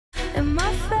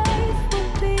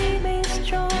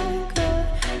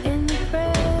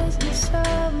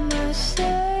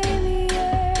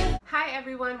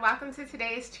everyone, welcome to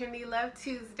today's Trinity Love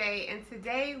Tuesday, and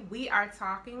today we are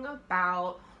talking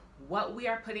about what we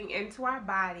are putting into our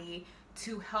body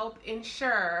to help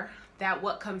ensure that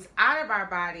what comes out of our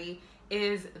body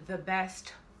is the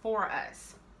best for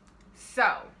us.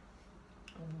 So,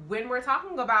 when we're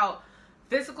talking about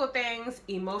physical things,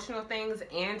 emotional things,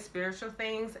 and spiritual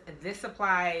things, this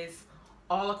applies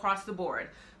all across the board.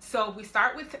 So we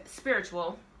start with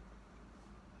spiritual.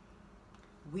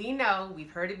 We know,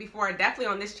 we've heard it before, definitely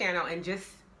on this channel and just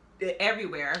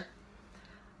everywhere.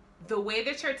 The way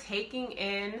that you're taking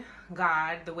in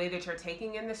God, the way that you're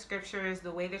taking in the scriptures,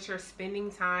 the way that you're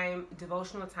spending time,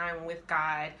 devotional time with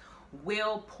God,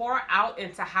 will pour out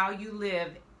into how you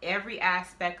live every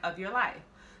aspect of your life.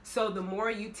 So the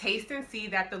more you taste and see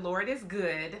that the Lord is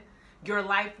good, your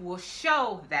life will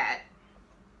show that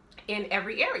in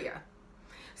every area.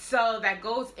 So that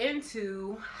goes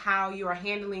into how you are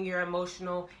handling your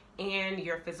emotional and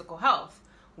your physical health.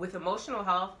 With emotional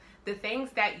health, the things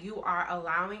that you are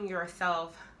allowing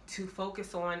yourself to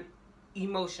focus on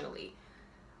emotionally.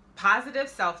 Positive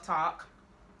self-talk,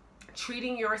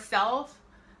 treating yourself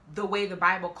the way the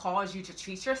Bible calls you to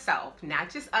treat yourself, not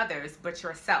just others, but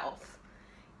yourself,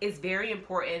 is very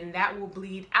important. That will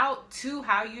bleed out to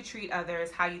how you treat others,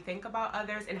 how you think about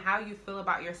others, and how you feel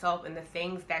about yourself and the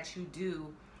things that you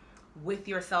do with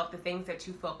yourself, the things that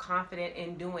you feel confident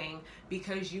in doing,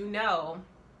 because you know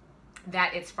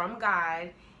that it's from God,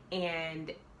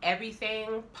 and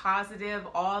everything positive,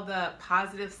 all the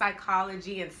positive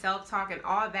psychology and self-talk and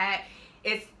all that,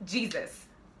 it's Jesus.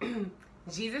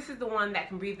 Jesus is the one that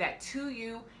can breathe that to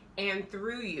you and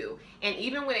through you. And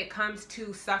even when it comes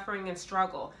to suffering and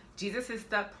struggle, Jesus is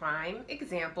the prime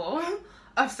example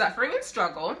of suffering and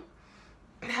struggle.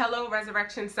 Hello,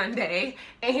 Resurrection Sunday,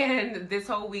 and this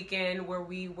whole weekend where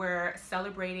we were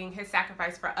celebrating his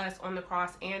sacrifice for us on the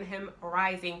cross and him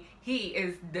rising. He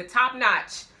is the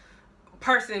top-notch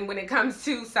person when it comes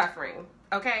to suffering,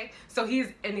 okay? So he's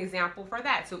an example for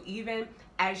that. So even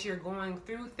as you're going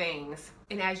through things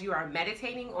and as you are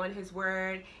meditating on his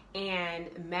word and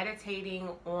meditating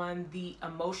on the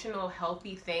emotional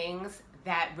healthy things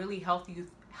that really help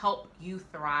you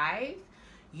thrive,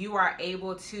 you are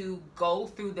able to go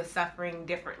through the suffering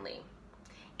differently.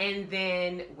 And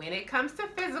then when it comes to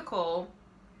physical,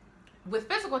 with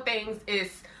physical things,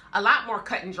 it's a lot more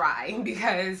cut and dry,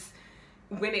 because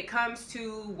when it comes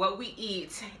to what we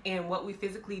eat and what we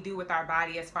physically do with our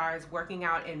body as far as working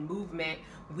out and movement,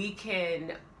 we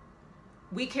can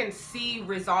see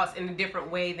results in a different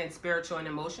way than spiritual and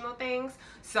emotional things.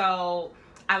 So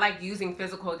I like using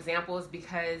physical examples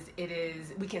because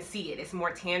we can see it. It's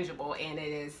more tangible, and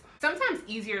it is sometimes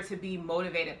easier to be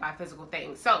motivated by physical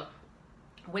things. So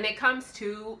when it comes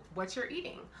to what you're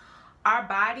eating, our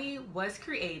body was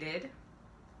created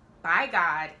by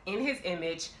God in his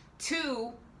image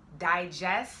to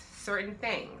digest certain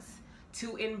things,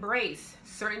 to embrace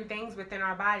certain things within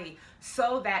our body,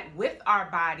 so that with our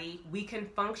body we can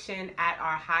function at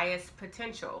our highest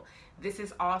potential. This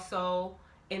is also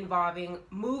involving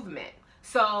movement.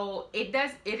 So it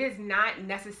is not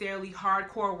necessarily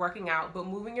hardcore working out, but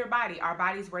moving your body. Our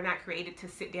bodies were not created to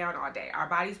sit down all day. Our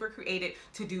bodies were created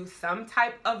to do some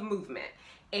type of movement,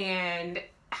 and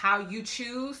how you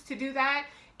choose to do that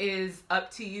is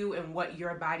up to you and what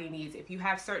your body needs. If you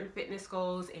have certain fitness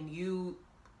goals and you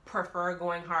prefer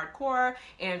going hardcore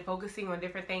and focusing on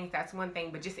different things, that's one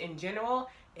thing. But just in general,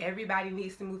 everybody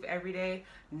needs to move every day,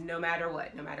 no matter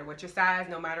what your size,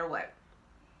 no matter what.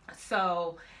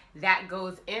 So that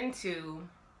goes into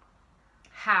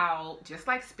how, just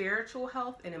like spiritual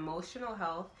health and emotional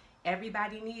health,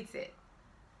 everybody needs it.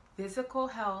 Physical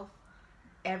health,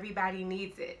 everybody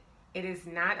needs it. It is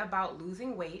not about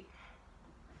losing weight,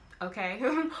 okay,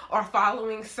 or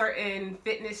following certain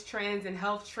fitness trends and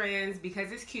health trends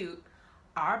because it's cute.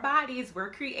 Our bodies were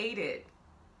created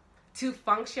to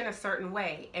function a certain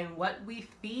way, and what we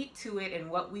feed to it and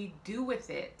what we do with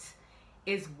it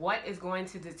is what is going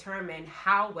to determine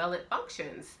how well it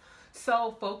functions.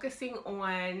 So focusing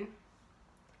on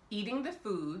eating the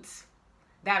foods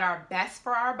that are best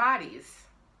for our bodies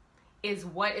is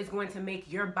what is going to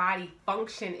make your body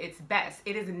function its best.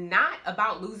 It is not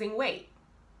about losing weight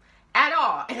at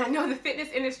all. And I know the fitness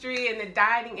industry and the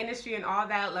dieting industry and all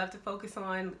that love to focus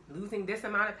on losing this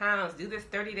amount of pounds, do this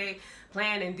 30-day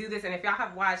plan and do this. And if y'all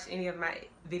have watched any of my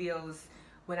videos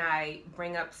when I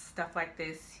bring up stuff like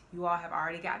this, you all have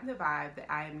already gotten the vibe that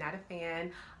I am not a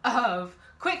fan of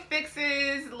quick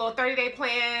fixes, little 30-day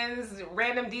plans,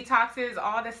 random detoxes,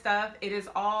 all this stuff. It is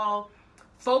all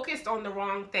focused on the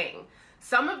wrong thing.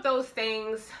 Some of those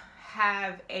things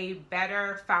have a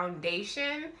better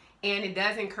foundation and it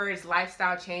does encourage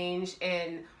lifestyle change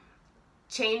and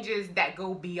changes that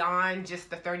go beyond just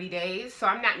the 30 days. So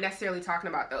I'm not necessarily talking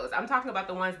about those. I'm talking about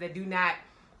the ones that do not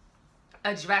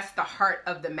address the heart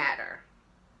of the matter.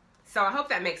 So I hope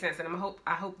that makes sense, and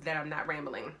I hope that I'm not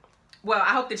rambling. Well,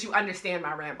 I hope that you understand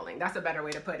my rambling. That's a better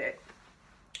way to put it.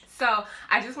 So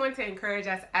I just want to encourage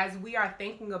us as we are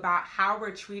thinking about how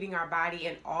we're treating our body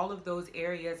in all of those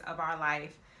areas of our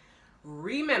life.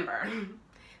 Remember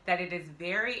that it is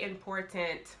very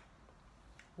important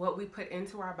what we put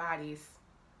into our bodies,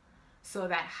 so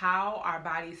that how our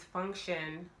bodies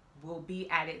function will be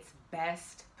at its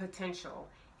best potential.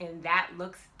 And that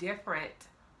looks different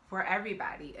for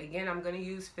everybody. Again, I'm going to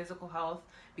use physical health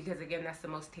because, again, that's the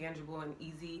most tangible and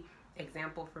easy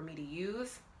example for me to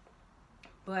use.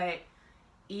 But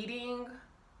eating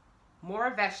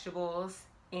more vegetables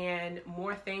and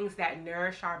more things that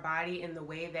nourish our body in the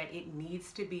way that it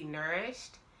needs to be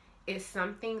nourished is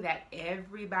something that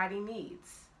everybody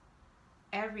needs.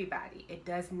 Everybody. It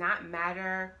does not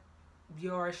matter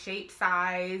your shape,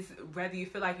 size, whether you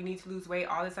feel like you need to lose weight,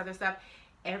 all this other stuff.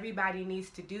 Everybody needs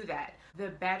to do that. The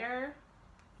better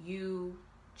you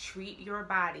treat your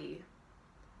body,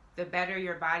 the better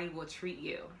your body will treat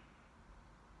you.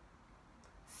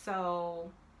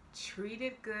 So treat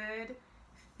it good,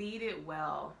 feed it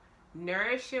well,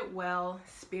 nourish it well,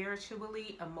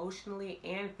 spiritually, emotionally,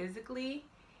 and physically,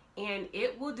 and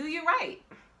it will do you right.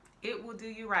 It will do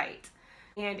you right.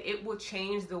 And it will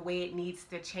change the way it needs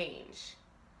to change.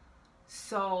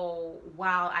 So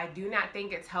while I do not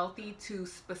think it's healthy to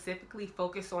specifically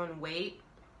focus on weight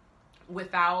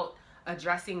without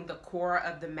addressing the core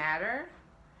of the matter,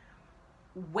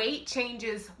 weight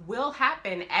changes will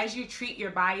happen as you treat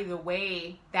your body the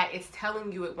way that it's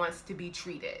telling you it wants to be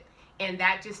treated. And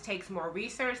that just takes more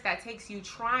research. That takes you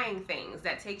trying things.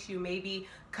 That takes you maybe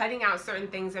cutting out certain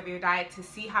things of your diet to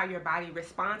see how your body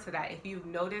responds to that. If you've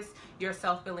noticed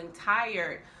yourself feeling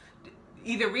tired,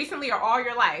 either recently or all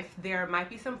your life, there might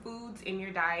be some foods in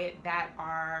your diet that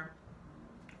are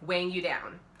weighing you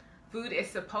down. Food is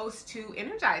supposed to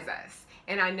energize us.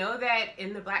 And I know that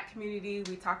in the Black community,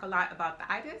 we talk a lot about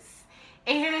the itis.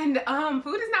 And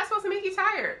food is not supposed to make you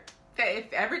tired.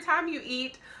 If every time you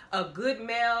eat a good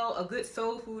meal, a good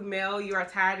soul food meal, you are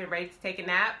tired and ready to take a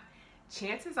nap,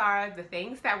 chances are the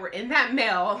things that were in that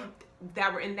meal,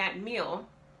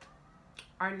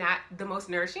 are not the most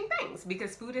nourishing things,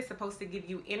 because food is supposed to give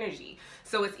you energy.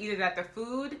 So it's either that the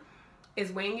food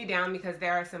is weighing you down because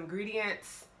there are some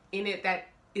ingredients in it that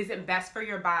isn't best for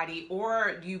your body,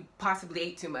 or you possibly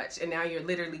ate too much and now you're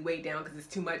literally weighed down because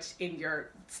it's too much in your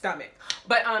stomach.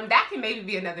 But that can maybe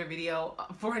be another video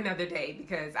for another day,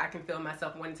 because I can feel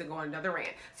myself wanting to go on another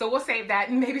rant. So we'll save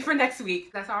that maybe for next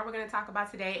week. That's all we're going to talk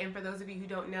about today. And for those of you who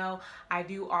don't know, I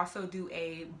do also do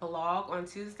a blog on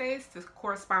Tuesdays to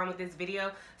correspond with this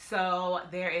video. So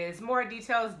there is more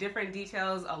details, different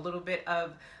details, a little bit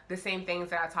of the same things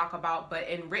that I talk about, but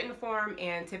in written form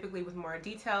and typically with more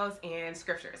details and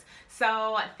scriptures.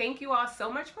 So thank you all so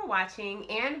much for watching,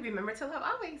 and remember to love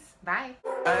always. Bye.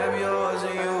 I am yours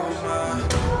and you mine.